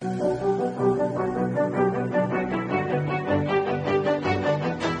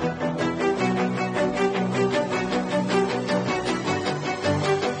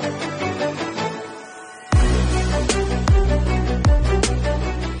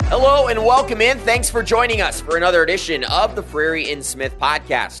Hello and welcome in. Thanks for joining us for another edition of the Frary Smith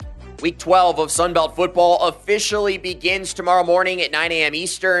podcast. Week 12 of Sunbelt football officially begins tomorrow morning at 9 a.m.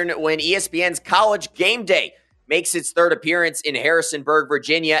 Eastern when ESPN's College Game Day makes its third appearance in Harrisonburg,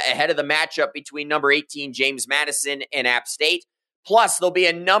 Virginia, ahead of the matchup between number 18 James Madison and App State. Plus, there'll be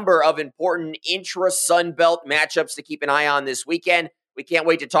a number of important intra-Sunbelt matchups to keep an eye on this weekend. We can't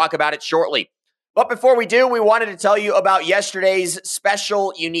wait to talk about it shortly. But before we do, we wanted to tell you about yesterday's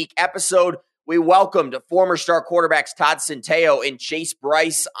special, unique episode. We welcomed former star quarterbacks Todd Centeio and Chase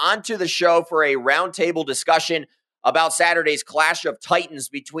Bryce onto the show for a roundtable discussion about Saturday's clash of titans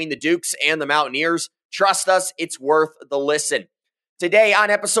between the Dukes and the Mountaineers. Trust us, it's worth the listen. Today on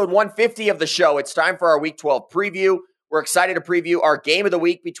episode 150 of the show, it's time for our Week 12 preview. We're excited to preview our game of the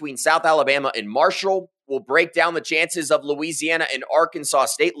week between South Alabama and Marshall. We'll break down the chances of Louisiana and Arkansas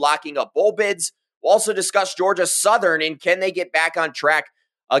State locking up bowl bids. We'll also discuss Georgia Southern and can they get back on track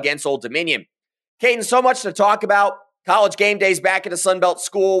against Old Dominion. Caden, so much to talk about. College Game Day's back at a Sunbelt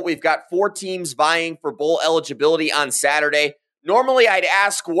school. We've got 4 teams vying for bowl eligibility on Saturday. Normally, I'd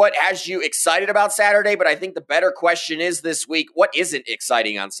ask what has you excited about Saturday, but I think the better question is this week, what isn't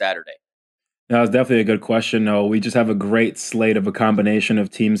exciting on Saturday? That was definitely a good question. No, we just have a great slate of a combination of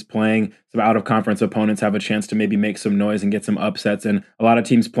teams playing. Some out-of-conference opponents have a chance to maybe make some noise and get some upsets, and a lot of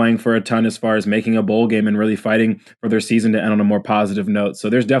teams playing for a ton as far as making a bowl game and really fighting for their season to end on a more positive note. So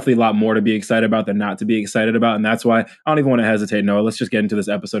there's definitely a lot more to be excited about than not to be excited about, and that's why I don't even want to hesitate. No, let's just get into this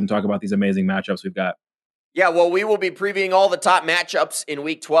episode and talk about these amazing matchups we've got. Yeah, well, we will be previewing all the top matchups in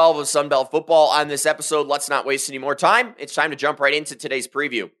Week 12 of Sunbelt football on this episode. Let's not waste any more time. It's time to jump right into today's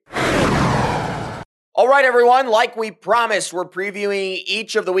preview. All right, everyone, like we promised, we're previewing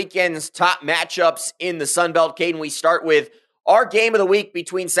each of the weekend's top matchups in the Sunbelt. Caden, we start with our game of the week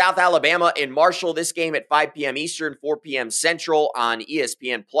between South Alabama and Marshall. This game at 5 p.m. Eastern, 4 p.m. Central on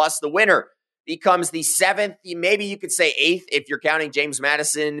ESPN+. The winner becomes the 7th, maybe you could say 8th if you're counting James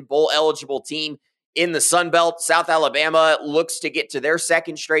Madison, bowl-eligible team in the Sunbelt. South Alabama looks to get to their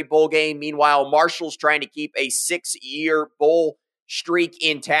second straight bowl game. Meanwhile, Marshall's trying to keep a 6-year bowl streak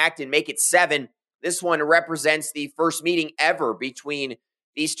intact and make it 7. This one represents the first meeting ever between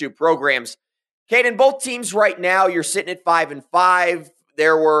these two programs. Caden, both teams right now, you're sitting at 5-5.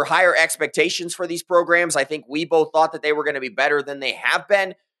 There were higher expectations for these programs. I think we both thought that they were going to be better than they have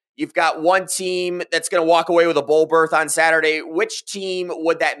been. You've got one team that's going to walk away with a bowl berth on Saturday. Which team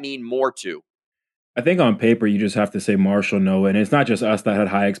would that mean more to? I think on paper, you just have to say Marshall, Noah. And it's not just us that had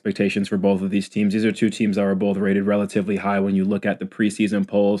high expectations for both of these teams. These are two teams that were both rated relatively high when you look at the preseason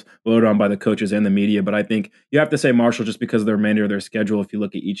polls voted on by the coaches and the media. But I think you have to say Marshall just because of the remainder of their schedule. If you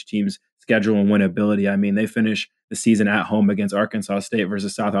look at each team's schedule and winnability, I mean, they finish the season at home against Arkansas State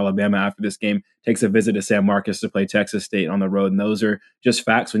versus South Alabama after this game takes a visit to San Marcos to play Texas State on the road. And those are just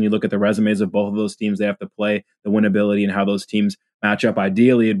facts when you look at the resumes of both of those teams. They have to play the winnability and how those teams matchup.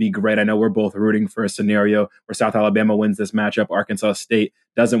 Ideally, it'd be great. I know we're both rooting for a scenario where South Alabama wins this matchup, Arkansas State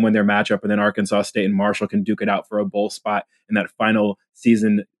doesn't win their matchup, and then Arkansas State and Marshall can duke it out for a bowl spot in that final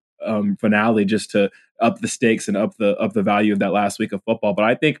season finale, just to up the stakes and up the value of that last week of football. But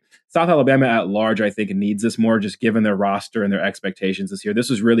I think South Alabama at large, I think, needs this more, just given their roster and their expectations this year.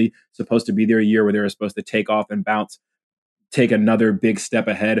 This was really supposed to be their year where they were supposed to take off and bounce, take another big step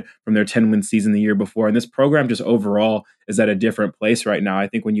ahead from their 10-win season the year before. And this program just overall is at a different place right now. I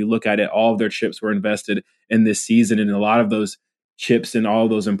think when you look at it, all of their chips were invested in this season, and a lot of those chips and all of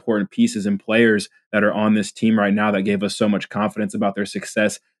those important pieces and players that are on this team right now that gave us so much confidence about their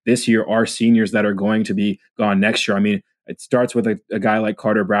success this year are seniors that are going to be gone next year. I mean, it starts with a guy like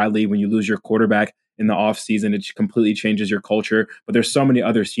Carter Bradley. When you lose your quarterback in the offseason, it completely changes your culture. But there's so many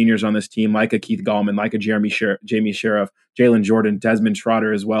other seniors on this team, like a Keith Gallman, like a Jamie Sheriff, Jalen Jordan, Desmond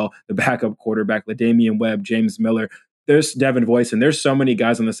Trotter as well, the backup quarterback, LaDamian Webb, James Miller. There's Devin Boyce, and there's so many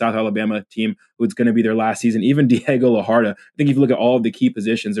guys on the South Alabama team who's going to be their last season. Even Diego Lajarda. I think if you look at all of the key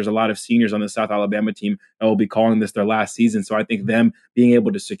positions, there's a lot of seniors on the South Alabama team that will be calling this their last season. So I think them being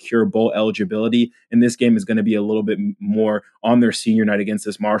able to secure bowl eligibility in this game is going to be a little bit more on their senior night against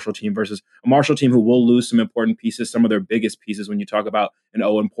this Marshall team versus a Marshall team who will lose some important pieces, some of their biggest pieces when you talk about an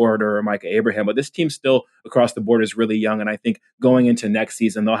Owen Porter or Micah Abraham. But this team still across the board is really young. And I think going into next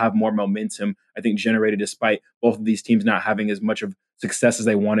season, they'll have more momentum, I think, generated despite both of these teams not having as much of success as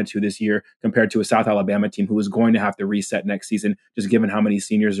they wanted to this year compared to a South Alabama team who is going to have to reset next season, just given how many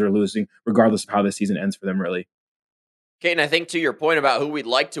seniors are losing, regardless of how the season ends for them, really. Okay, and I think to your point about who we'd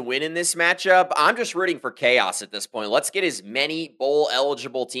like to win in this matchup, I'm just rooting for chaos at this point. Let's get as many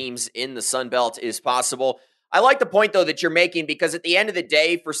bowl-eligible teams in the Sun Belt as possible. I like the point, though, that you're making, because at the end of the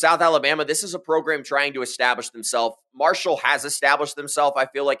day, for South Alabama, this is a program trying to establish themselves. Marshall has established themselves. I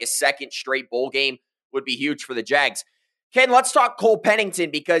feel like a second straight bowl game would be huge for the Jags. Ken, let's talk Cole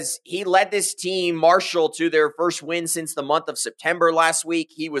Pennington, because he led this team, Marshall, to their first win since the month of September last week.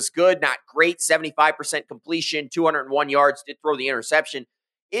 He was good, not great, 75% completion, 201 yards, did throw the interception.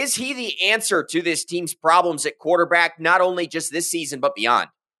 Is he the answer to this team's problems at quarterback, not only just this season, but beyond?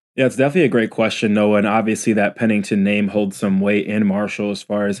 Yeah, it's definitely a great question, Noah. And obviously, that Pennington name holds some weight in Marshall as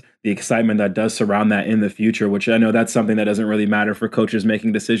far as the excitement that does surround that in the future, which I know that's something that doesn't really matter for coaches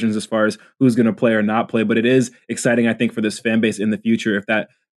making decisions as far as who's going to play or not play. But it is exciting, I think, for this fan base in the future if that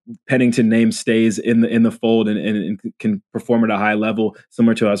Pennington name stays in the fold and can perform at a high level,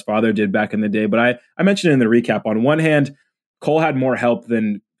 similar to how his father did back in the day. But I mentioned in the recap, on one hand, Cole had more help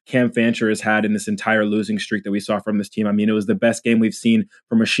than Cam Fancher has had in this entire losing streak that we saw from this team. I mean, it was the best game we've seen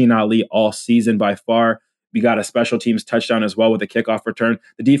from Rasheen Ali all season by far. We got a special teams touchdown as well with a kickoff return.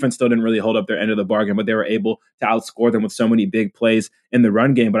 The defense still didn't really hold up their end of the bargain, but they were able to outscore them with so many big plays in the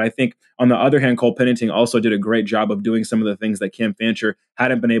run game. But I think on the other hand, Cole Pennington also did a great job of doing some of the things that Cam Fancher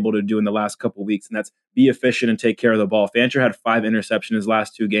hadn't been able to do in the last couple of weeks, and that's be efficient and take care of the ball. Fancher had 5 interceptions in his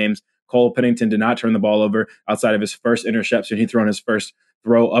last 2 games. Cole Pennington did not turn the ball over outside of his first interception. He threw on his first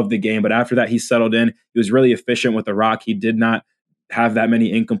throw of the game. But after that, he settled in. He was really efficient with the rock. He did not have that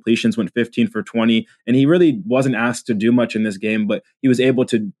many incompletions, went 15 for 20. And he really wasn't asked to do much in this game, but he was able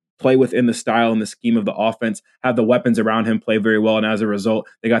to play within the style and the scheme of the offense, have the weapons around him play very well. And as a result,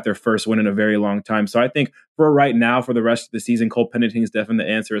 they got their first win in a very long time. So I think for right now, for the rest of the season, Cole Pennington is definitely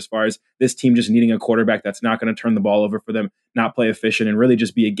the answer as far as this team just needing a quarterback that's not going to turn the ball over for them, not play efficient, and really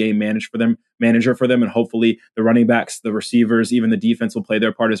just be a game manager for them. And hopefully the running backs, the receivers, even the defense will play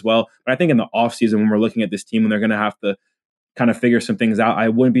their part as well. But I think in the offseason, when we're looking at this team, when they're going to have to kind of figure some things out, I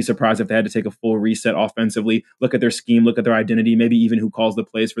wouldn't be surprised if they had to take a full reset offensively, look at their scheme, look at their identity, maybe even who calls the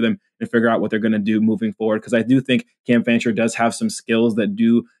plays for them, and figure out what they're going to do moving forward. Because I do think Cam Fancher does have some skills that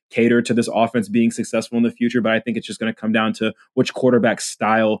do cater to this offense being successful in the future, but I think it's just going to come down to which quarterback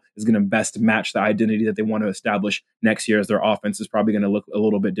style is going to best match the identity that they want to establish next year, as their offense is probably going to look a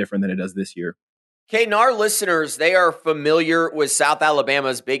little bit different than it does this year. Caden, our listeners, they are familiar with South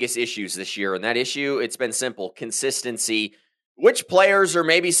Alabama's biggest issues this year, and that issue, it's been simple: consistency. Which players or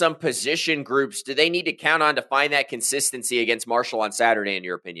maybe some position groups do they need to count on to find that consistency against Marshall on Saturday, in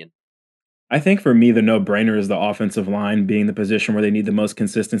your opinion? I think for me, the no-brainer is the offensive line being the position where they need the most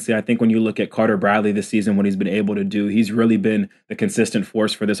consistency. I think when you look at Carter Bradley this season, what he's been able to do, he's really been the consistent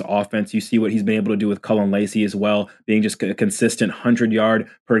force for this offense. You see what he's been able to do with Cullen Lacey as well, being just a consistent 100-yard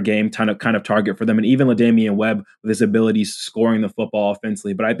per game kind of target for them. And even LaDamian Webb with his abilities scoring the football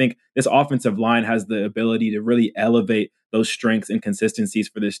offensively. But I think this offensive line has the ability to really elevate those strengths and consistencies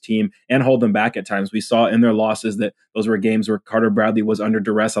for this team and hold them back at times. We saw in their losses that those were games where Carter Bradley was under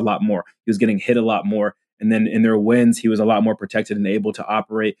duress a lot more. He was getting hit a lot more. And then in their wins, he was a lot more protected and able to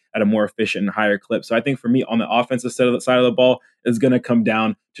operate at a more efficient and higher clip. So I think for me, on the offensive side of the ball, it's going to come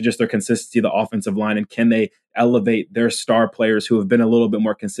down to just their consistency of the offensive line, and can they elevate their star players who have been a little bit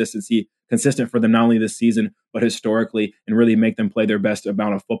more consistent for them, not only this season, but historically, and really make them play their best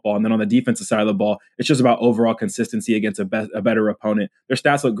amount of football. And then on the defensive side of the ball, it's just about overall consistency against a better opponent. Their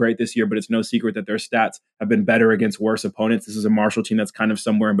stats look great this year, but it's no secret that their stats have been better against worse opponents. This is a Marshall team that's kind of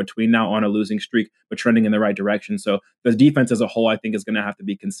somewhere in between now, on a losing streak, but trending in the right direction. So the defense as a whole, I think, is going to have to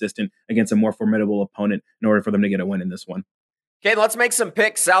be consistent against a more formidable opponent in order for them to get a win in this one. Okay, let's make some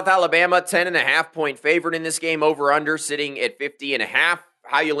picks. South Alabama, 10.5-point favorite in this game, over under sitting at 50.5.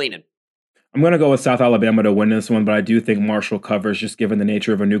 How you leaning? I'm going to go with South Alabama to win this one, but I do think Marshall covers, just given the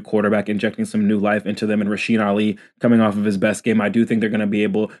nature of a new quarterback, injecting some new life into them, and Rasheen Ali coming off of his best game. I do think they're going to be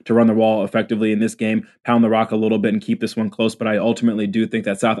able to run the ball effectively in this game, pound the rock a little bit, and keep this one close. But I ultimately do think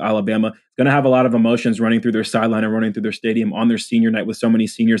that South Alabama is going to have a lot of emotions running through their sideline and running through their stadium on their senior night with so many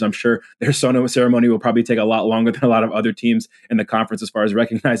seniors. I'm sure their ceremony will probably take a lot longer than a lot of other teams in the conference as far as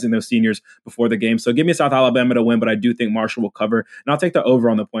recognizing those seniors before the game. So give me South Alabama to win, but I do think Marshall will cover. And I'll take the over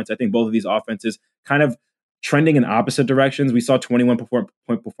on the points. I think both of these offenses kind of trending in opposite directions. We saw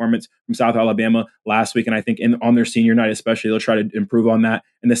 21-point performance from South Alabama last week, and I think on their senior night especially, they'll try to improve on that.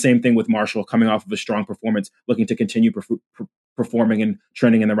 And the same thing with Marshall, coming off of a strong performance, looking to continue performing and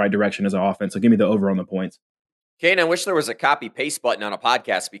trending in the right direction as an offense. So give me the over on the points. Kane, I wish there was a copy-paste button on a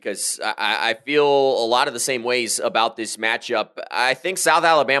podcast, because I feel a lot of the same ways about this matchup. I think South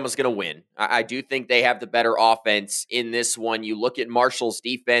Alabama's going to win. I do think they have the better offense in this one. You look at Marshall's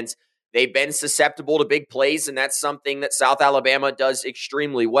defense, they've been susceptible to big plays, and that's something that South Alabama does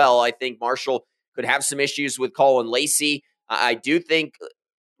extremely well. I think Marshall could have some issues with Cullen Lacey. I do think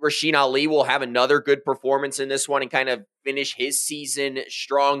Rasheen Ali will have another good performance in this one and kind of finish his season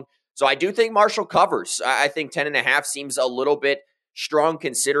strong. So I do think Marshall covers. I think 10.5 seems a little bit strong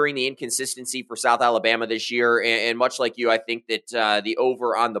considering the inconsistency for South Alabama this year. And much like you, I think that the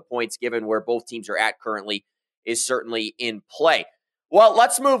over on the points, given where both teams are at currently, is certainly in play. Well,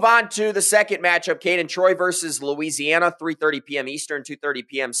 let's move on to the second matchup, Caden. Troy versus Louisiana, 3:30 p.m. Eastern, 2:30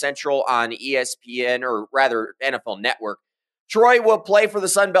 p.m. Central on ESPN, or rather NFL Network. Troy will play for the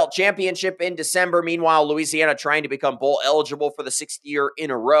Sun Belt Championship in December. Meanwhile, Louisiana trying to become bowl eligible for the 6th year in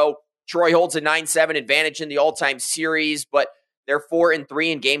a row. Troy holds a 9-7 advantage in the all-time series, but they're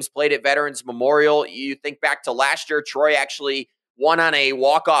 4-3 in games played at Veterans Memorial. You think back to last year, Troy actually won on a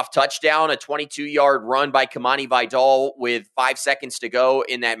walk-off touchdown, a 22-yard run by Kamani Vidal with 5 seconds to go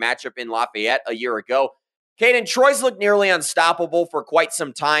in that matchup in Lafayette a year ago. Caden, Troy's looked nearly unstoppable for quite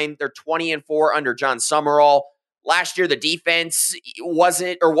some time. They're 20-4 under John Summerall. Last year, the defense was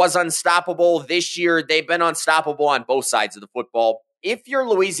unstoppable. This year, they've been unstoppable on both sides of the football. If you're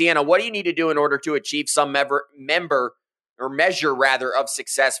Louisiana, what do you need to do in order to achieve some measure of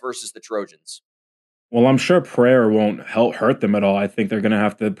success versus the Trojans? Well, I'm sure prayer won't hurt them at all. I think they're going to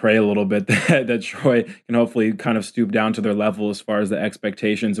have to pray a little bit that Troy can hopefully kind of stoop down to their level as far as the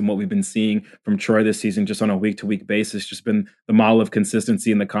expectations and what we've been seeing from Troy this season, just on a week-to-week basis. Just been the model of consistency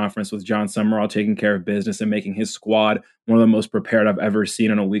in the conference with John Summerall taking care of business and making his squad one of the most prepared I've ever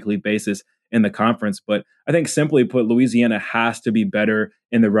seen on a weekly basis in the conference. But I think simply put, Louisiana has to be better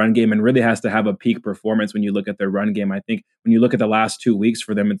in the run game and really has to have a peak performance when you look at their run game. I think when you look at the last 2 weeks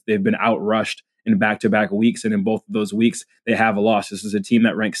for them, they've been outrushed in back-to-back weeks, and in both of those weeks, they have a loss. This is a team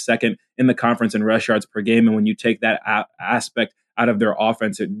that ranks second in the conference in rush yards per game, and when you take that aspect out of their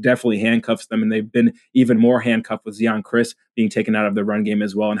offense, it definitely handcuffs them, and they've been even more handcuffed with Zion Chris being taken out of the run game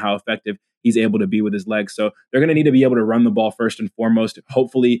as well, and how effective he's able to be with his legs. So they're going to need to be able to run the ball first and foremost,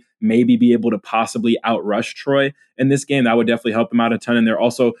 hopefully maybe be able to possibly outrush Troy in this game. That would definitely help them out a ton. And they're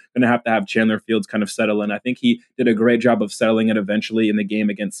also going to have Chandler Fields kind of settle in. I think he did a great job of settling it eventually in the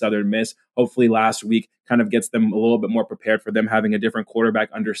game against Southern Miss. Hopefully last week kind of gets them a little bit more prepared for them having a different quarterback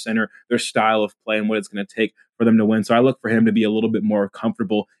under center, their style of play and what it's going to take for them to win. So I look for him to be a little bit more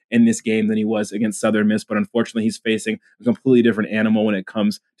comfortable in this game than he was against Southern Miss. But unfortunately, he's facing a completely different animal when it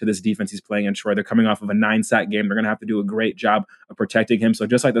comes to this defense he's playing in Troy. They're coming off of a 9-sack game. They're going to have to do a great job of protecting him. So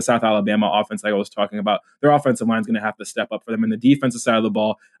just like the South Alabama offense like I was talking about, their offensive line is going to have to step up for them. And the defensive side of the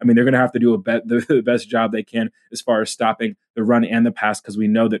ball, I mean, they're going to have to do the best job they can as far as stopping the run and the pass, because we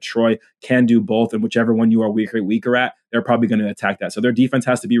know that Troy can do both, and whichever one you are weaker at, they're probably going to attack that. So their defense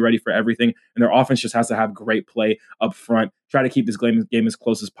has to be ready for everything, and their offense just has to have great play up front, try to keep this game as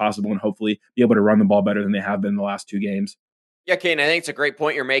close as possible, and hopefully be able to run the ball better than they have been in the last 2 games. Yeah, Kane, I think it's a great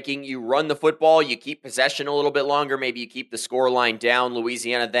point you're making. You run the football, you keep possession a little bit longer, maybe you keep the score line down.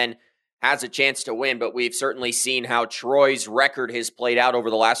 Louisiana then has a chance to win, but we've certainly seen how Troy's record has played out over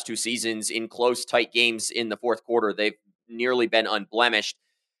the last 2 seasons in close, tight games in the fourth quarter. They've nearly been unblemished.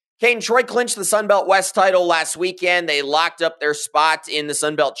 Kane, Troy clinched the Sun Belt West title last weekend. They locked up their spot in the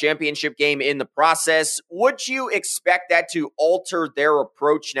Sun Belt Championship game in the process. Would you expect that to alter their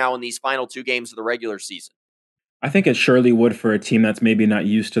approach now in these final 2 games of the regular season? I think it surely would for a team that's maybe not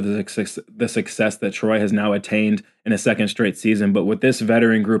used to the success that Troy has now attained in a second straight season. But with this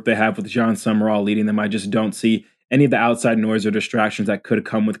veteran group they have with John Summerall leading them, I just don't see any of the outside noise or distractions that could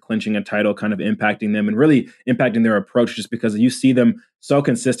come with clinching a title kind of impacting them and really impacting their approach, just because you see them so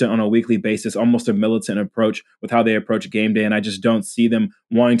consistent on a weekly basis, almost a militant approach with how they approach game day. And I just don't see them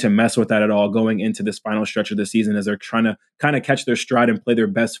wanting to mess with that at all going into this final stretch of the season, as they're trying to kind of catch their stride and play their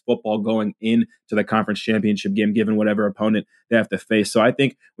best football going into the conference championship game, given whatever opponent they have to face. So I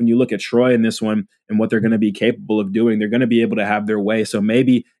think when you look at Troy in this one and what they're going to be capable of doing, they're going to be able to have their way. So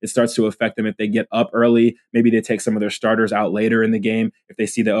maybe it starts to affect them if they get up early. Maybe they take some of their starters out later in the game. If they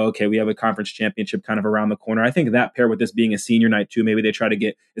see that, oh, okay, we have a conference championship kind of around the corner. I think that pair with this being a senior night too, maybe they try to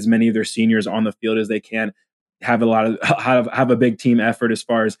get as many of their seniors on the field as they can, have a big team effort as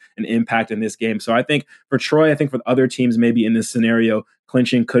far as an impact in this game. So I think for Troy, I think for other teams, maybe in this scenario,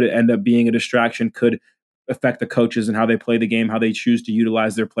 clinching could end up being a distraction, could affect the coaches and how they play the game, how they choose to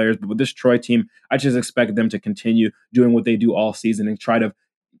utilize their players. But with this Troy team, I just expect them to continue doing what they do all season and try to,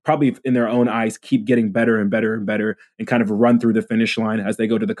 probably in their own eyes, keep getting better and better and better and kind of run through the finish line as they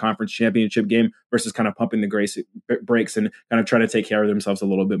go to the conference championship game versus kind of pumping the brakes and kind of trying to take care of themselves a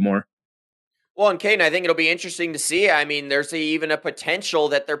little bit more. Well, and Caden, I think it'll be interesting to see. I mean, there's even a potential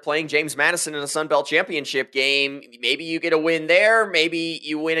that they're playing James Madison in a Sun Belt Championship game. Maybe you get a win there. Maybe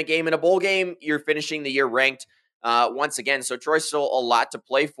you win a game in a bowl game. You're finishing the year ranked once again. So Troy's still a lot to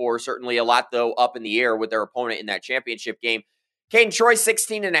play for. Certainly a lot, though, up in the air with their opponent in that championship game. Kane, Troy,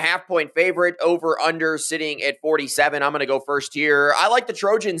 16.5-point favorite, over under sitting at 47. I'm going to go first here. I like the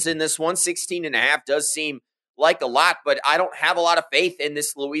Trojans in this one. 16.5 does seem like a lot, but I don't have a lot of faith in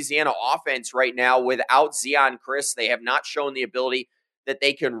this Louisiana offense right now without Zion Chris. They have not shown the ability that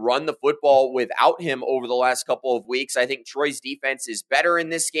they can run the football without him over the last couple of weeks. I think Troy's defense is better in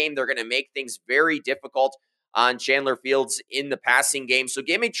this game. They're going to make things very difficult on Chandler Fields in the passing game. So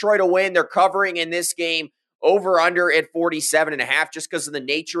give me Troy to win. They're covering in this game. Over under at 47.5. Just because of the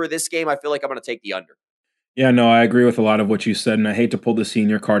nature of this game, I feel like I'm going to take the under. Yeah, no, I agree with a lot of what you said, and I hate to pull the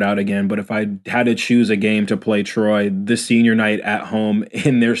senior card out again, but if I had to choose a game to play Troy, this senior night at home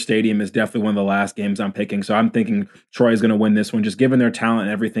in their stadium is definitely one of the last games I'm picking. So I'm thinking Troy is going to win this one, just given their talent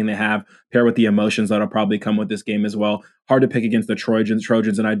and everything they have, pair with the emotions that'll probably come with this game as well. Hard to pick against the Trojans,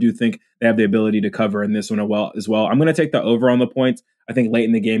 and I do think they have the ability to cover in this one as well. I'm going to take the over on the points. I think late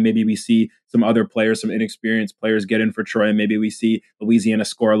in the game, maybe we see some other players, some inexperienced players get in for Troy. Maybe we see Louisiana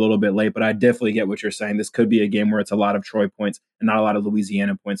score a little bit late, but I definitely get what you're saying. This could be a game where it's a lot of Troy points and not a lot of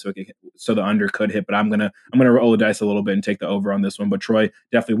Louisiana points, so the under could hit. But I'm gonna roll the dice a little bit and take the over on this one. But Troy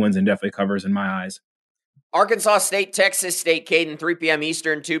definitely wins and definitely covers in my eyes. Arkansas State, Texas State, Caden, 3 p.m.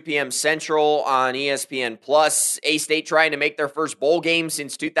 Eastern, 2 p.m. Central on ESPN+. A-State trying to make their first bowl game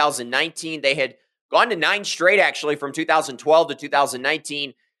since 2019. They had gone to 9 straight, actually, from 2012 to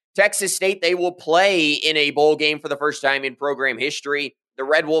 2019. Texas State, they will play in a bowl game for the first time in program history. The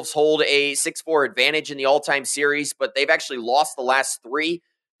Red Wolves hold a 6-4 advantage in the all-time series, but they've actually lost the last 3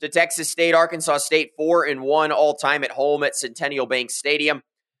 to Texas State. Arkansas State, 4-1 all-time at home at Centennial Bank Stadium.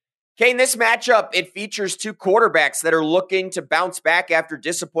 Kane, this matchup, it features 2 quarterbacks that are looking to bounce back after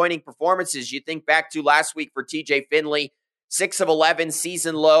disappointing performances. You think back to last week for TJ Finley, 6 of 11,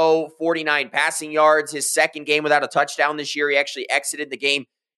 season low, 49 passing yards. His second game without a touchdown this year. He actually exited the game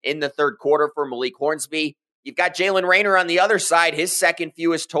in the third quarter for Malik Hornsby. You've got Jalen Rayner on the other side, his second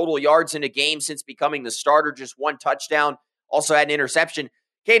fewest total yards in a game since becoming the starter, just 1 touchdown, also had an interception.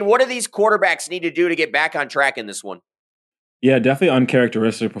 Kane, what do these quarterbacks need to do to get back on track in this one? Yeah, definitely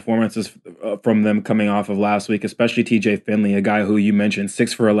uncharacteristic performances from them coming off of last week, especially TJ Finley, a guy who you mentioned,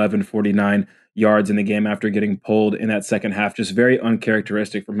 6 for 11, 49 yards in the game after getting pulled in that second half. Just very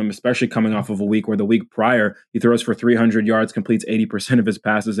uncharacteristic from him, especially coming off of a week where the week prior, he throws for 300 yards, completes 80% of his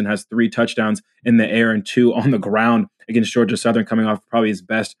passes, and has 3 touchdowns in the air and 2 on the ground against Georgia Southern, coming off probably his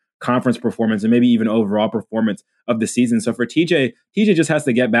best conference performance and maybe even overall performance of the season. So for TJ just has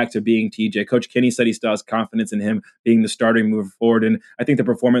to get back to being TJ. Coach Kenny said he still has confidence in him being the starter moving forward. And I think the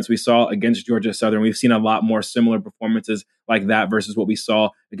performance we saw against Georgia Southern, we've seen a lot more similar performances like that versus what we saw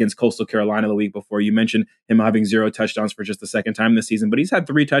against Coastal Carolina the week before. You mentioned him having 0 touchdowns for just the second time this season, but he's had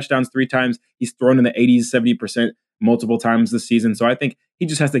 3 touchdowns 3 times. He's thrown in the 80s, 70% multiple times this season. So I think he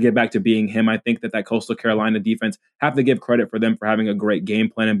just has to get back to being him. I think that Coastal Carolina defense have to give credit for them for having a great game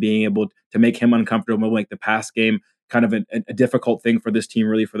plan and being able to make him uncomfortable, make the pass game kind of a difficult thing for this team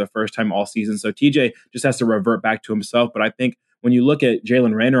really for the first time all season. So TJ just has to revert back to himself. But I think when you look at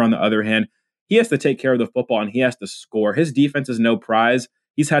Jalen Rayner on the other hand, he has to take care of the football and he has to score. His defense is no prize.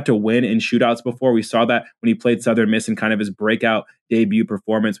 He's had to win in shootouts before. We saw that when he played Southern Miss in kind of his breakout debut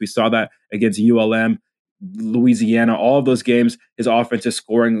performance. We saw that against ULM, Louisiana, all of those games, his offense is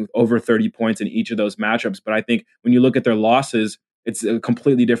scoring over 30 points in each of those matchups. But I think when you look at their losses, it's a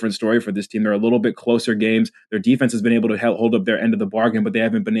completely different story for this team. They're a little bit closer games. Their defense has been able to hold up their end of the bargain, but they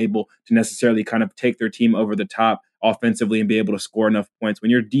haven't been able to necessarily kind of take their team over the top offensively and be able to score enough points. When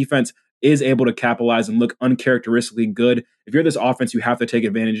your defense is able to capitalize and look uncharacteristically good, if you're this offense, you have to take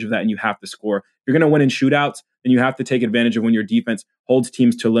advantage of that and you have to score. If you're going to win in shootouts, then you have to take advantage of when your defense holds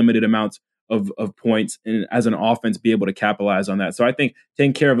teams to limited amounts of points and as an offense be able to capitalize on that. So I think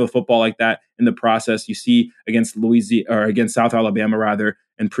taking care of the football like that in the process, you see against against South Alabama rather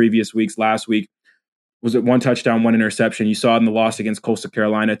in previous weeks. Last week was it 1 touchdown, 1 interception. You saw it in the loss against Coastal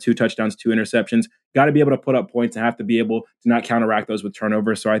Carolina, 2 touchdowns, 2 interceptions. Got to be able to put up points and have to be able to not counteract those with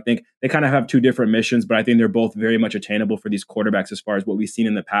turnovers. So I think they kind of have 2 different missions, but I think they're both very much attainable for these quarterbacks as far as what we've seen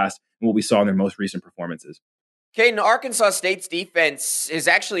in the past and what we saw in their most recent performances. Caden, Arkansas State's defense has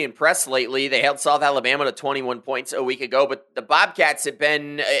actually impressed lately. They held South Alabama to 21 points a week ago, but the Bobcats have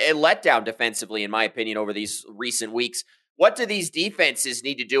been a letdown defensively, in my opinion, over these recent weeks. What do these defenses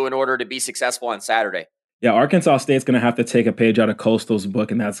need to do in order to be successful on Saturday? Yeah, Arkansas State's going to have to take a page out of Coastal's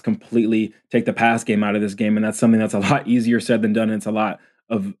book, and that's completely take the pass game out of this game, and that's something that's a lot easier said than done. And it's a lot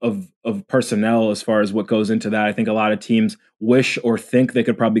of personnel as far as what goes into that. I think a lot of teams wish or think they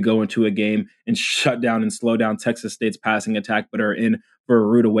could probably go into a game and shut down and slow down Texas State's passing attack, but are in for a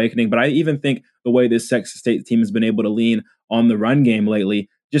rude awakening. But I even think the way this Texas State team has been able to lean on the run game lately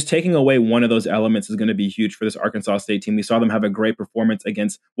just taking away one of those elements is going to be huge for this Arkansas State team. We saw them have a great performance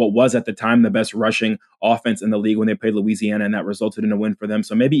against what was at the time the best rushing offense in the league when they played Louisiana, and that resulted in a win for them.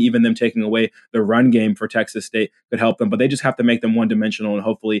 So maybe even them taking away the run game for Texas State could help them, but they just have to make them one-dimensional and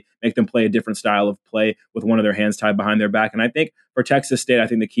hopefully make them play a different style of play with one of their hands tied behind their back. And I think for Texas State, I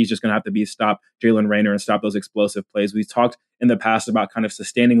think the key is just going to have to be stop Jalen Raynor and stop those explosive plays. We've talked in the past about kind of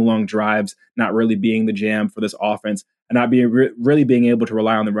sustaining long drives, not really being the jam for this offense, and not being really being able to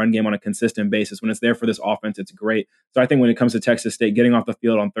rely on the run game on a consistent basis. When it's there for this offense, it's great. So I think when it comes to Texas State, getting off the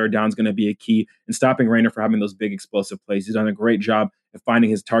field on third down is going to be a key, and stopping Raynor for having those big explosive plays. He's done a great job of finding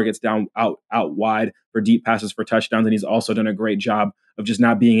his targets out wide for deep passes for touchdowns, and he's also done a great job of just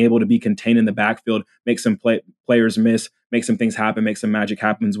not being able to be contained in the backfield, make some players miss, make some things happen, make some magic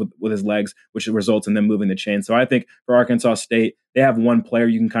happens with his legs, which results in them moving the chain. So I think for Arkansas State, they have one player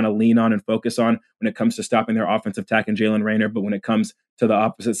you can kind of lean on and focus on when it comes to stopping their offensive attack in Jalen Raynor. But when it comes to the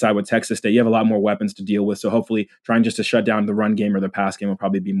opposite side with Texas State, you have a lot more weapons to deal with. So hopefully trying just to shut down the run game or the pass game will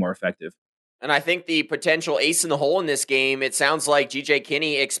probably be more effective. And I think the potential ace in the hole in this game, it sounds like TJ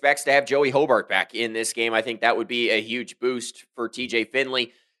Kinney expects to have Joey Hobart back in this game. I think that would be a huge boost for TJ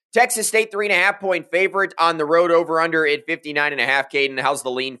Finley. Texas State 3.5-point favorite on the road, over under at 59.5. Caden, how's the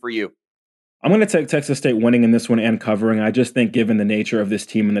lean for you? I'm going to take Texas State winning in this one and covering. I just think given the nature of this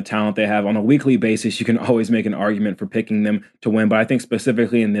team and the talent they have on a weekly basis, you can always make an argument for picking them to win. But I think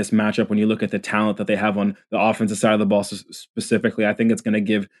specifically in this matchup, when you look at the talent that they have on the offensive side of the ball specifically, I think it's going to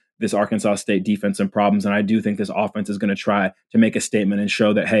give this Arkansas State defense some problems. And I do think this offense is going to try to make a statement and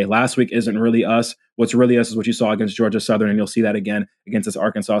show that, hey, last week isn't really us. What's really us is what you saw against Georgia Southern, and you'll see that again against this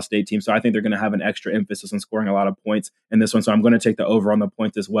Arkansas State team. So I think they're going to have an extra emphasis on scoring a lot of points in this one. So I'm going to take the over on the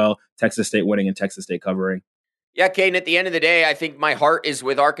points as well. Texas State winning and Texas State covering. Yeah, Caden, at the end of the day, I think my heart is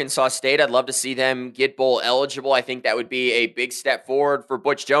with Arkansas State. I'd love to see them get bowl eligible. I think that would be a big step forward for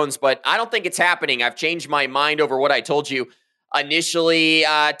Butch Jones, but I don't think it's happening. I've changed my mind over what I told you initially.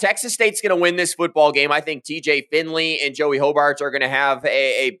 Texas State's going to win this football game. I think TJ Finley and Joey Hobart are going to have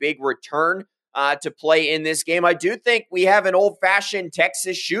a big return to play in this game. I do think we have an old-fashioned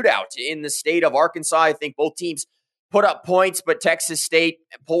Texas shootout in the state of Arkansas. I think both teams put up points, but Texas State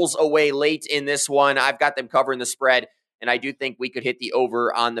pulls away late in this one. I've got them covering the spread, and I do think we could hit the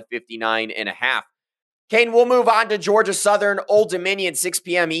over on the 59.5. Kane, we'll move on to Georgia Southern, Old Dominion, 6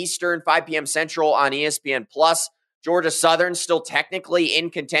 p.m. Eastern, 5 p.m. Central on ESPN+. Georgia Southern still technically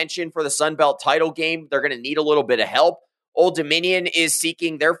in contention for the Sun Belt title game. They're going to need a little bit of help. Old Dominion is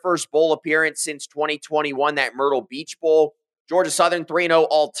seeking their first bowl appearance since 2021, that Myrtle Beach Bowl. Georgia Southern 3-0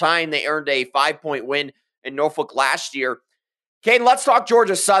 all-time. They earned a 5-point win in Norfolk last year. Kane, let's talk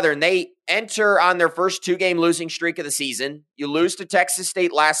Georgia Southern. They enter on their first 2-game losing streak of the season. You lose to Texas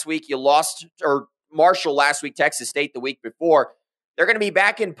State last week. You lost, or Marshall last week, Texas State the week before. They're going to be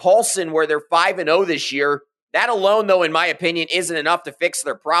back in Paulson where they're 5-0 this year. That alone, though, in my opinion, isn't enough to fix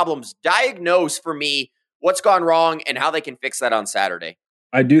their problems. Diagnose for me what's gone wrong and how they can fix that on Saturday.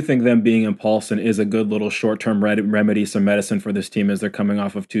 I do think them being in Paulson is a good little short-term remedy, some medicine for this team as they're coming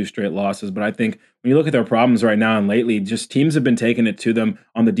off of 2 straight losses. But I think when you look at their problems right now and lately, just teams have been taking it to them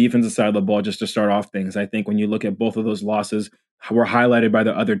on the defensive side of the ball just to start off things. I think when you look at both of those losses, were highlighted by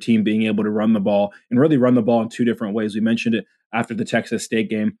the other team being able to run the ball and really run the ball in 2 different ways. We mentioned it after the Texas State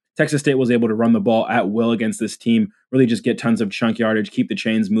game. Texas State was able to run the ball at will against this team, really just get tons of chunk yardage, keep the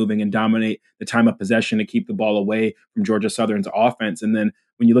chains moving, and dominate the time of possession to keep the ball away from Georgia Southern's offense. And then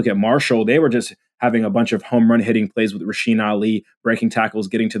when you look at Marshall, they were just having a bunch of home run hitting plays with Rasheen Ali, breaking tackles,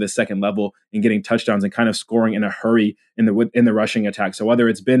 getting to the second level, and getting touchdowns, and kind of scoring in a hurry in the rushing attack. So whether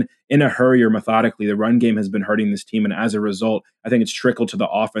it's been in a hurry or methodically, the run game has been hurting this team. And as a result, I think it's trickled to the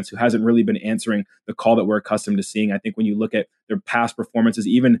offense, who hasn't really been answering the call that we're accustomed to seeing. I think when you look at their past performances,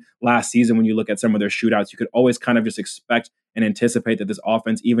 even last season, when you look at some of their shootouts, you could always kind of just expect and anticipate that this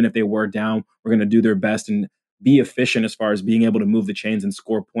offense, even if they were down, were going to do their best and be efficient as far as being able to move the chains and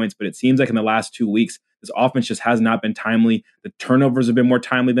score points. But it seems like in the last 2 weeks, this offense just has not been timely. The turnovers have been more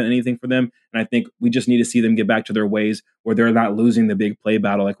timely than anything for them. And I think we just need to see them get back to their ways where they're not losing the big play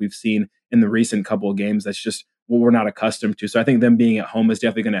battle like we've seen in the recent couple of games. That's just what we're not accustomed to. So I think them being at home is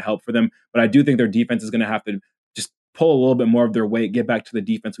definitely going to help for them. But I do think their defense is going to have to just pull a little bit more of their weight, get back to the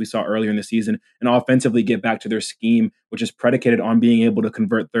defense we saw earlier in the season, and offensively get back to their scheme, which is predicated on being able to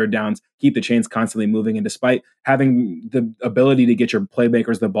convert third downs, keep the chains constantly moving. And despite having the ability to get your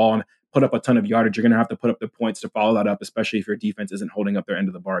playmakers the ball and put up a ton of yardage, you're going to have to put up the points to follow that up, especially if your defense isn't holding up their end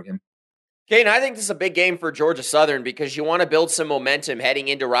of the bargain. Kane, I think this is a big game for Georgia Southern because you want to build some momentum heading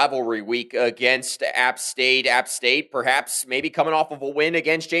into rivalry week against App State. App State, perhaps maybe coming off of a win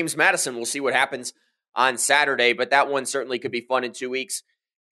against James Madison. We'll see what happens on Saturday, but that one certainly could be fun in 2 weeks.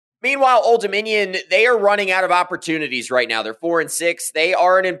 Meanwhile, Old Dominion, they are running out of opportunities right now. They're 4-6. They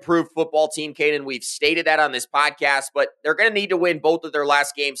are an improved football team, Caden. We've stated that on this podcast, but they're going to need to win both of their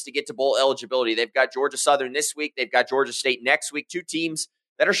last games to get to bowl eligibility. They've got Georgia Southern this week. They've got Georgia State next week. Two teams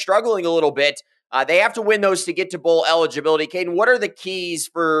that are struggling a little bit. They have to win those to get to bowl eligibility. Caden, what are the keys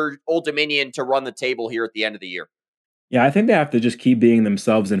for Old Dominion to run the table here at the end of the year? Yeah, I think they have to just keep being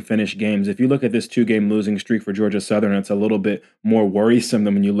themselves and finish games. If you look at this 2-game losing streak for Georgia Southern, it's a little bit more worrisome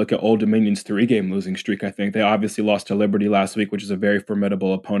than when you look at Old Dominion's 3-game losing streak. I think they obviously lost to Liberty last week, which is a very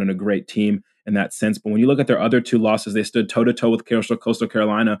formidable opponent, a great team in that sense. But when you look at their other two losses, they stood toe-to-toe with Coastal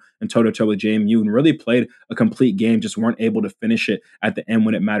Carolina and toe-to-toe with JMU and really played a complete game, just weren't able to finish it at the end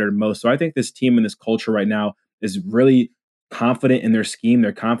when it mattered most. So I think this team and this culture right now is really confident in their scheme.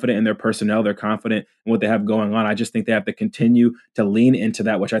 They're confident in their personnel. They're confident in what they have going on. I just think they have to continue to lean into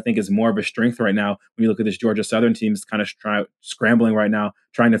that, which I think is more of a strength right now. When you look at this Georgia Southern team, it's kind of scrambling right now,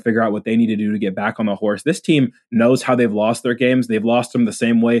 trying to figure out what they need to do to get back on the horse. This team knows how they've lost their games. They've lost them the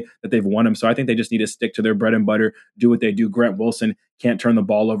same way that they've won them. So I think they just need to stick to their bread and butter, do what they do. Grant Wilson can't turn the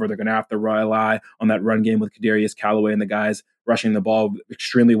ball over. They're going to have to rely on that run game with Kadarius Callaway and the guys rushing the ball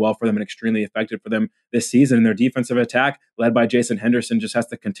extremely well for them and extremely effective for them this season. And their defensive attack, led by Jason Henderson, just has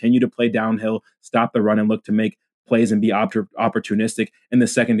to continue to play downhill, stop the run, and look to make plays and be opportunistic in the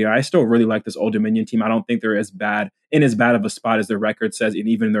secondary. I still really like this Old Dominion team. I don't think they're as bad of a spot as their record says, and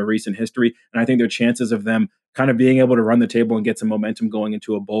even in their recent history. And I think their chances of them kind of being able to run the table and get some momentum going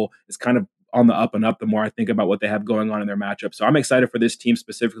into a bowl is kind of on the up and up the more I think about what they have going on in their matchup. So I'm excited for this team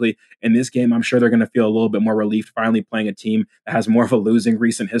specifically in this game. I'm sure they're going to feel a little bit more relieved finally playing a team that has more of a losing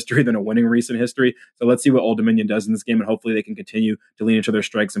recent history than a winning recent history. So let's see what Old Dominion does in this game, and hopefully they can continue to lean into their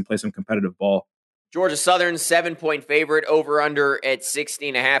strengths and play some competitive ball. Georgia Southern, 7-point favorite, over under at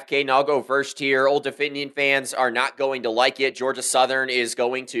 60.5. Caden, I'll go first here. Old Dominion fans are not going to like it. Georgia Southern is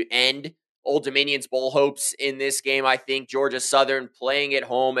going to end Old Dominion's bowl hopes in this game. I think Georgia Southern playing at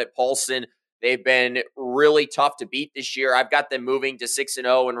home at Paulson, they've been really tough to beat this year. I've got them moving to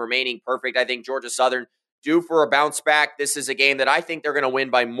 6-0 and remaining perfect. I think Georgia Southern due for a bounce back. This is a game that I think they're going to win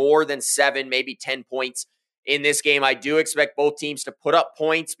by more than 7, maybe 10 points. In this game, I do expect both teams to put up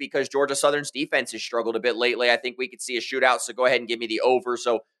points because Georgia Southern's defense has struggled a bit lately. I think we could see a shootout, so go ahead and give me the over.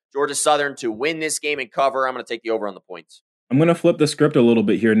 So Georgia Southern to win this game and cover. I'm going to take the over on the points. I'm going to flip the script a little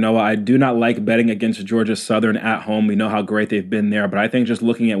bit here, Noah. I do not like betting against Georgia Southern at home. We know how great they've been there, but I think just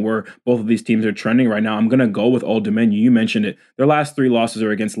looking at where both of these teams are trending right now, I'm going to go with Old Dominion. You mentioned it. Their last 3 losses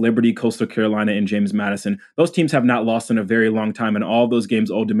are against Liberty, Coastal Carolina, and James Madison. Those teams have not lost in a very long time, and all those games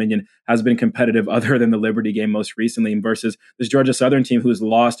Old Dominion has been competitive other than the Liberty game most recently versus this Georgia Southern team who's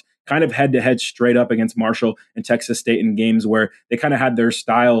lost kind of head-to-head straight up against Marshall and Texas State in games where they kind of had their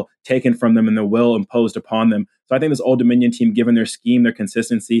style taken from them and their will imposed upon them. So I think this Old Dominion team, given their scheme, their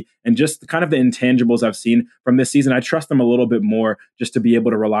consistency, and just kind of the intangibles I've seen from this season, I trust them a little bit more just to be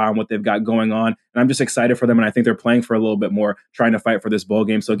able to rely on what they've got going on. And I'm just excited for them, and I think they're playing for a little bit more, trying to fight for this bowl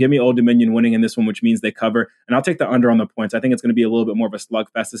game. So give me Old Dominion winning in this one, which means they cover, and I'll take the under on the points. I think it's going to be a little bit more of a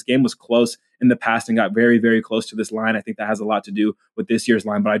slugfest. This game was close in the past and got very, very close to this line. I think that has a lot to do with this year's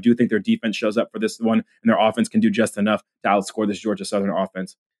line, but I do think their defense shows up for this one, and their offense can do just enough to outscore this Georgia Southern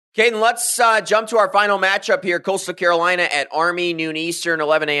offense. Caden, let's jump to our final matchup here. Coastal Carolina at Army, noon Eastern,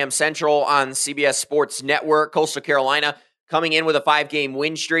 11 a.m. Central on CBS Sports Network. Coastal Carolina coming in with a 5-game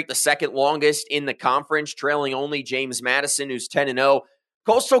win streak, the second longest in the conference, trailing only James Madison, who's 10-0.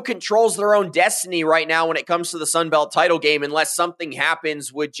 Coastal controls their own destiny right now when it comes to the Sun Belt title game, unless something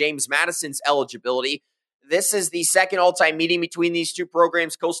happens with James Madison's eligibility. This is the second all-time meeting between these two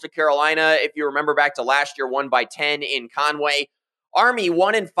programs. Coastal Carolina, if you remember back to last year, won by 10 in Conway. Army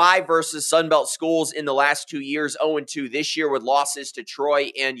 1-5 versus Sun Belt schools in the last 2 years, 0-2 this year with losses to Troy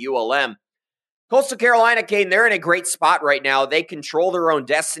and ULM. Coastal Carolina, Caden, they're in a great spot right now. They control their own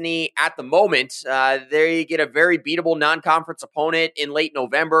destiny at the moment. They get a very beatable non-conference opponent in late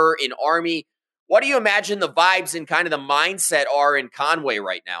November in Army. What do you imagine the vibes and kind of the mindset are in Conway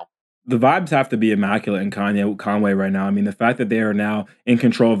right now? The vibes have to be immaculate in Conway right now. I mean, the fact that they are now in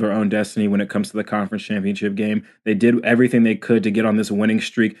control of their own destiny when it comes to the conference championship game, they did everything they could to get on this winning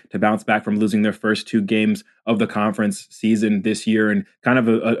streak to bounce back from losing their first 2 games of the conference season this year, and kind of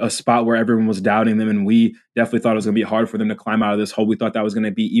a spot where everyone was doubting them, and we definitely thought it was going to be hard for them to climb out of this hole. We thought that was going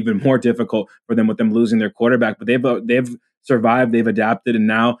to be even more difficult for them with them losing their quarterback, but they've survived, they've adapted, and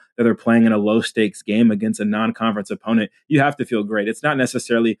now that they're playing in a low-stakes game against a non-conference opponent, you have to feel great. It's not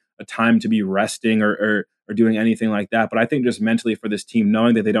necessarily a time to be resting or doing anything like that, but I think just mentally for this team,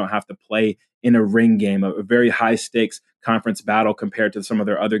 knowing that they don't have to play in a ring game, a very high-stakes conference battle compared to some of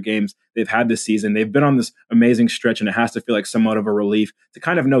their other games they've had this season. They've been on this amazing stretch, and it has to feel like somewhat of a relief to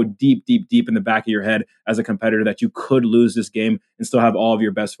kind of know deep in the back of your head as a competitor that you could lose this game and still have all of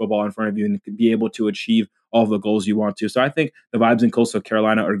your best football in front of you and be able to achieve all of the goals you want to. So I think the vibes in Coastal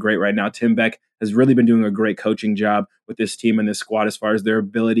Carolina are great right now. Tim Beck has really been doing a great coaching job with this team and this squad as far as their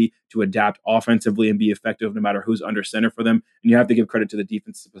ability to adapt offensively and be effective no matter who's under center for them. And you have to give credit to the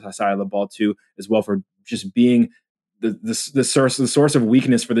defensive side of the ball too, as well, for just being the source of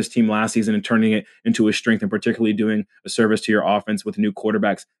weakness for this team last season and turning it into a strength, and particularly doing a service to your offense with new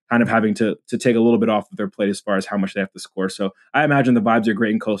quarterbacks kind of having to take a little bit off of their plate as far as how much they have to score. So I imagine the vibes are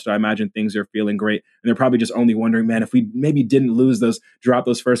great in Coastal. I imagine things are feeling great, and they're probably just only wondering, man, if we maybe didn't drop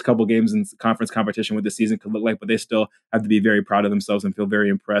those first couple games in conference competition, what the season could look like. But they still have to be very proud of themselves and feel very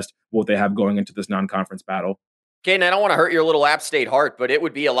impressed with what they have going into this non-conference battle. Caden, I don't want to hurt your little App State heart, but it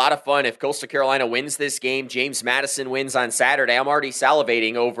would be a lot of fun if Coastal Carolina wins this game. James Madison wins on Saturday. I'm already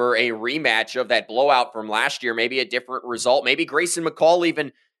salivating over a rematch of that blowout from last year, maybe a different result. Maybe Grayson McCall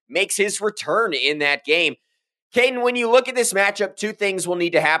even makes his return in that game. Caden, when you look at this matchup, two things will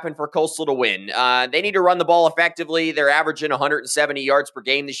need to happen for Coastal to win. They need to run the ball effectively. They're averaging 170 yards per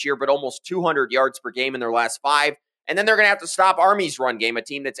game this year, but almost 200 yards per game in their last 5. And then they're going to have to stop Army's run game, a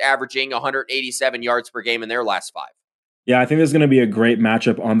team that's averaging 187 yards per game in their last 5. Yeah, I think there's going to be a great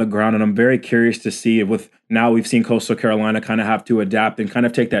matchup on the ground, and I'm very curious to see if now we've seen Coastal Carolina kind of have to adapt and kind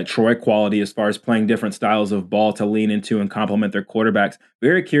of take that Troy quality as far as playing different styles of ball to lean into and complement their quarterbacks.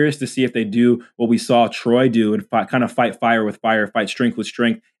 Very curious to see if they do what we saw Troy do and kind of fight fire with fire, fight strength with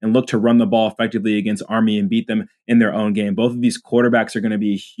strength, and look to run the ball effectively against Army and beat them in their own game. Both of these quarterbacks are going to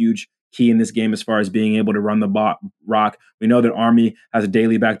be a huge key in this game as far as being able to run the rock. We know that Army has a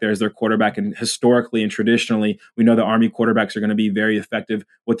Daly back there as their quarterback, and historically and traditionally, we know that Army quarterbacks are going to be very effective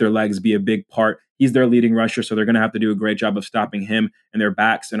with their legs, be a big part. He's their leading rusher, so they're going to have to do a great job of stopping him and their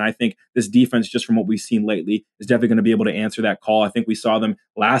backs. And I think this defense, just from what we've seen lately, is definitely going to be able to answer that call. I think we saw them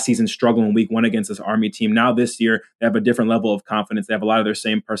last season struggle in week 1 against this Army team. Now this year, they have a different level of confidence. They have a lot of their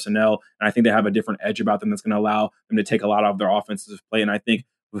same personnel, and I think they have a different edge about them that's going to allow them to take a lot of their offensive play. And I think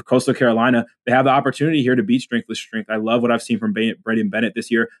with Coastal Carolina, they have the opportunity here to beat strength with strength. I love what I've seen from Braden Bennett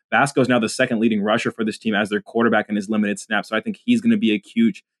this year. Vasco is now the second leading rusher for this team as their quarterback in his limited snaps. So I think he's going to be a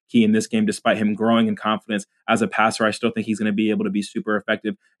huge key in this game, despite him growing in confidence as a passer. I still think he's going to be able to be super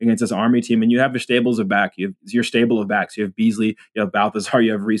effective against this Army team. And you have your stables of back. You have your stable of backs. You have Beasley, you have Balthazar,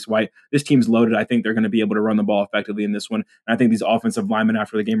 you have Reese White. This team's loaded. I think they're going to be able to run the ball effectively in this one. And I think these offensive linemen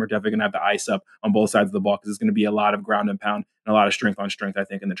after the game are definitely going to have the ice up on both sides of the ball because it's going to be a lot of ground and pound and a lot of strength on strength, I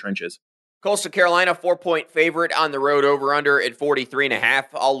think, in the trenches. Coastal Carolina, 4-point favorite on the road, over-under at 43.5.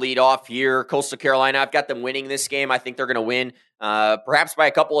 I'll lead off here. Coastal Carolina, I've got them winning this game. I think they're going to win, perhaps by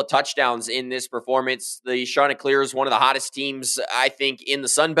a couple of touchdowns in this performance. The Chanticleer is one of the hottest teams, I think, in the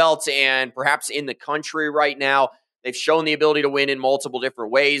Sun Belt and perhaps in the country right now. They've shown the ability to win in multiple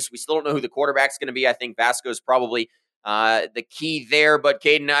different ways. We still don't know who the quarterback's going to be. I think Vasco is probably the key there. But,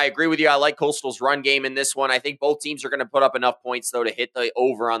 Caden, I agree with you. I like Coastal's run game in this one. I think both teams are going to put up enough points, though, to hit the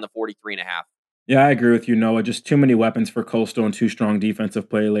over on the 43.5. Yeah, I agree with you, Noah. Just too many weapons for Coastal and too strong defensive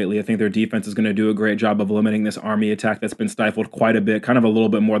play lately. I think their defense is going to do a great job of limiting this Army attack that's been stifled quite a bit, kind of a little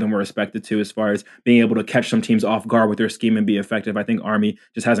bit more than we're expected to as far as being able to catch some teams off guard with their scheme and be effective. I think Army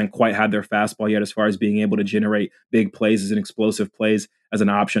just hasn't quite had their fastball yet as far as being able to generate big plays and explosive plays as an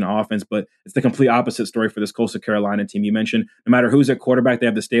option offense, but it's the complete opposite story for this Coastal Carolina team. You mentioned no matter who's at quarterback, they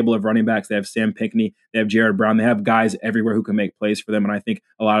have the stable of running backs. They have Sam Pinckney, they have Jared Brown. They have guys everywhere who can make plays for them, and I think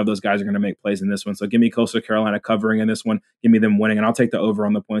a lot of those guys are going to make plays in this one. So give me Coastal Carolina covering in this one. Give me them winning, and I'll take the over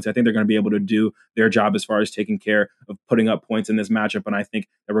on the points. I think they're going to be able to do their job as far as taking care of putting up points in this matchup, and I think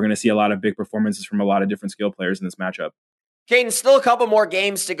that we're going to see a lot of big performances from a lot of different skill players in this matchup. Caden, still a couple more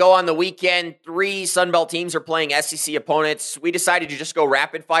games to go on the weekend. 3 Sunbelt teams are playing SEC opponents. We decided to just go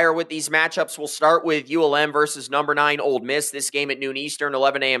rapid fire with these matchups. We'll start with ULM versus number 9 Ole Miss. This game at noon Eastern,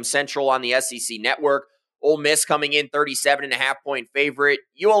 11 a.m. Central on the SEC Network. Ole Miss coming in 37.5-point favorite.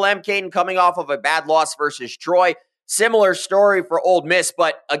 ULM, Caden, coming off of a bad loss versus Troy. Similar story for Ole Miss,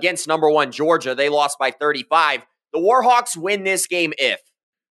 but against number 1 Georgia. They lost by 35. The Warhawks win this game if.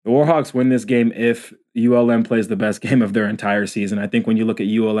 The Warhawks win this game if ULM plays the best game of their entire season. I think when you look at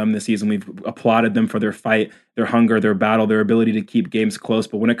ULM this season, we've applauded them for their fight, their hunger, their battle, their ability to keep games close.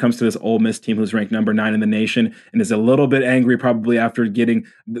 But when it comes to this Ole Miss team who's ranked number 9 in the nation and is a little bit angry probably after getting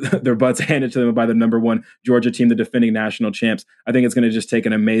their butts handed to them by the number 1 Georgia team, the defending national champs, I think it's going to just take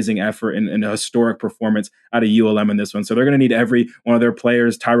an amazing effort and a historic performance out of ULM in this one. So they're going to need every one of their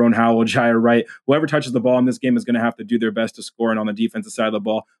players, Tyrone Howell, Jair Wright, whoever touches the ball in this game is going to have to do their best to score. And on the defensive side of the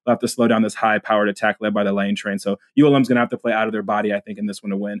ball, they'll have to slow down this high-powered attack led by the Lane Train. So ULM's going to have to play out of their body, I think, in this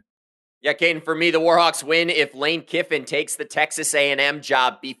one to win. Yeah, Caden, for me, the Warhawks win if Lane Kiffin takes the Texas A&M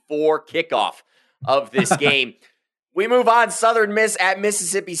job before kickoff of this game. We move on. Southern Miss at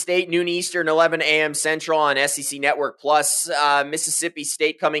Mississippi State, noon Eastern, 11 a.m. Central on SEC Network Plus. Mississippi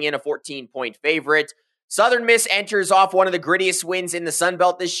State coming in a 14-point favorite. Southern Miss enters off one of the grittiest wins in the Sun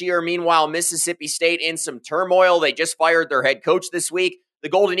Belt this year. Meanwhile, Mississippi State in some turmoil. They just fired their head coach this week. The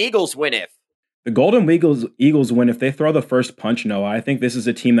Golden Eagles win if. The Golden Eagles win if they throw the first punch, Noah. I think this is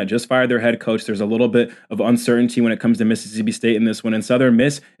a team that just fired their head coach. There's a little bit of uncertainty when it comes to Mississippi State in this one, and Southern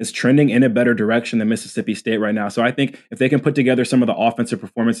Miss is trending in a better direction than Mississippi State right now. So I think if they can put together some of the offensive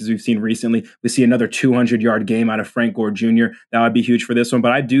performances we've seen recently, we see another 200-yard game out of Frank Gore Jr. That would be huge for this one.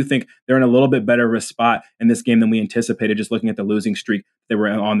 But I do think they're in a little bit better of a spot in this game than we anticipated, just looking at the losing streak they were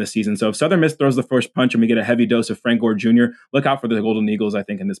on this season. So if Southern Miss throws the first punch and we get a heavy dose of Frank Gore Jr., look out for the Golden Eagles, I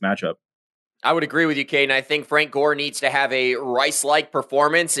think, in this matchup. I would agree with you, Caden. I think Frank Gore needs to have a Rice-like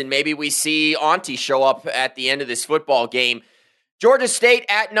performance, and maybe we see Auntie show up at the end of this football game. Georgia State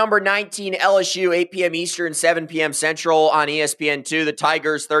at number 19, LSU, 8 p.m. Eastern, 7 p.m. Central on ESPN2. The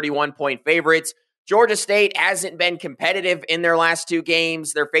Tigers, 31-point favorites. Georgia State hasn't been competitive in their last 2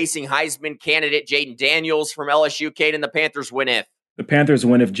 games. They're facing Heisman candidate Jaden Daniels from LSU. Caden, the Panthers win if. The Panthers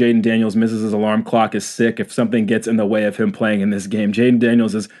win if Jaden Daniels misses his alarm clock, is sick, if something gets in the way of him playing in this game. Jaden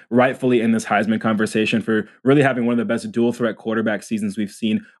Daniels is rightfully in this Heisman conversation for really having one of the best dual-threat quarterback seasons we've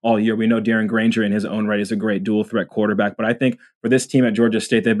seen all year. We know Darren Granger in his own right is a great dual-threat quarterback, but I think for this team at Georgia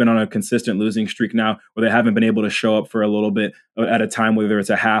State, they've been on a consistent losing streak now where they haven't been able to show up for a little bit at a time, whether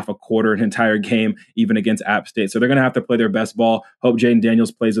it's a half, a quarter, an entire game, even against App State. So they're going to have to play their best ball. Hope Jaden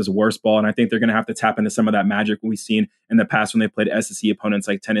Daniels plays his worst ball, and I think they're going to have to tap into some of that magic we've seen in the past when they played SEC opponents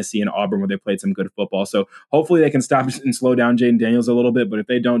like Tennessee and Auburn, where they played some good football. So hopefully they can stop and slow down Jaden Daniels a little bit, but if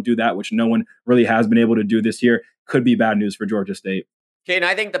they don't do that, which no one really has been able to do this year, could be bad news for Georgia State. Okay, and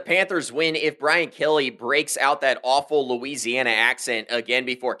I think the Panthers win if Brian Kelly breaks out that awful Louisiana accent again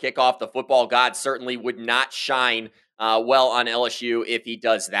before kickoff. The football god certainly would not shine well on LSU if he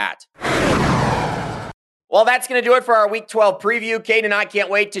does that. Well, that's going to do it for our Week 12 preview. Kate and I can't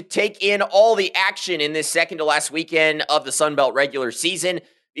wait to take in all the action in this second to last weekend of the Sun Belt regular season.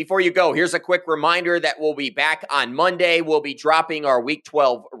 Before you go, here's a quick reminder that we'll be back on Monday. We'll be dropping our Week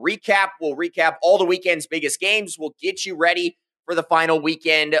 12 recap. We'll recap all the weekend's biggest games. We'll get you ready for the final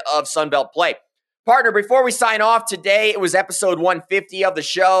weekend of Sun Belt play. Partner, before we sign off today, it was episode 150 of the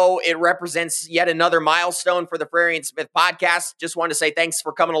show. It represents yet another milestone for the Frary Smith podcast. Just wanted to say thanks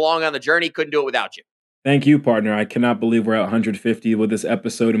for coming along on the journey. Couldn't do it without you. Thank you, partner. I cannot believe we're at 150 with this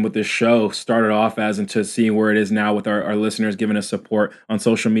episode and with this show. Started off as into seeing where it is now with our listeners giving us support on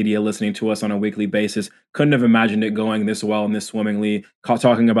social media, listening to us on a weekly basis. Couldn't have imagined it going this well and this swimmingly,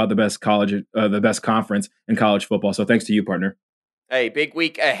 talking about the best the best conference in college football. So thanks to you, partner. Hey, big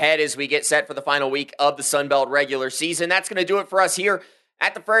week ahead as we get set for the final week of the Sun Belt regular season. That's going to do it for us here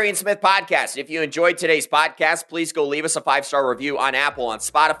at the Frary Smith podcast. If you enjoyed today's podcast, please go leave us a 5-star review on Apple, on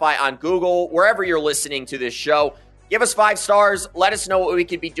Spotify, on Google, wherever you're listening to this show. Give us 5 stars. Let us know what we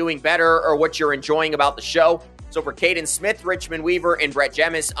could be doing better or what you're enjoying about the show. So for Caden Smith, Richmond Weaver, and Brett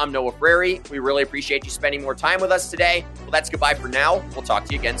Jemis, I'm Noah Frary. We really appreciate you spending more time with us today. Well, that's goodbye for now. We'll talk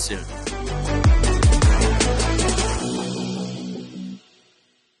to you again soon.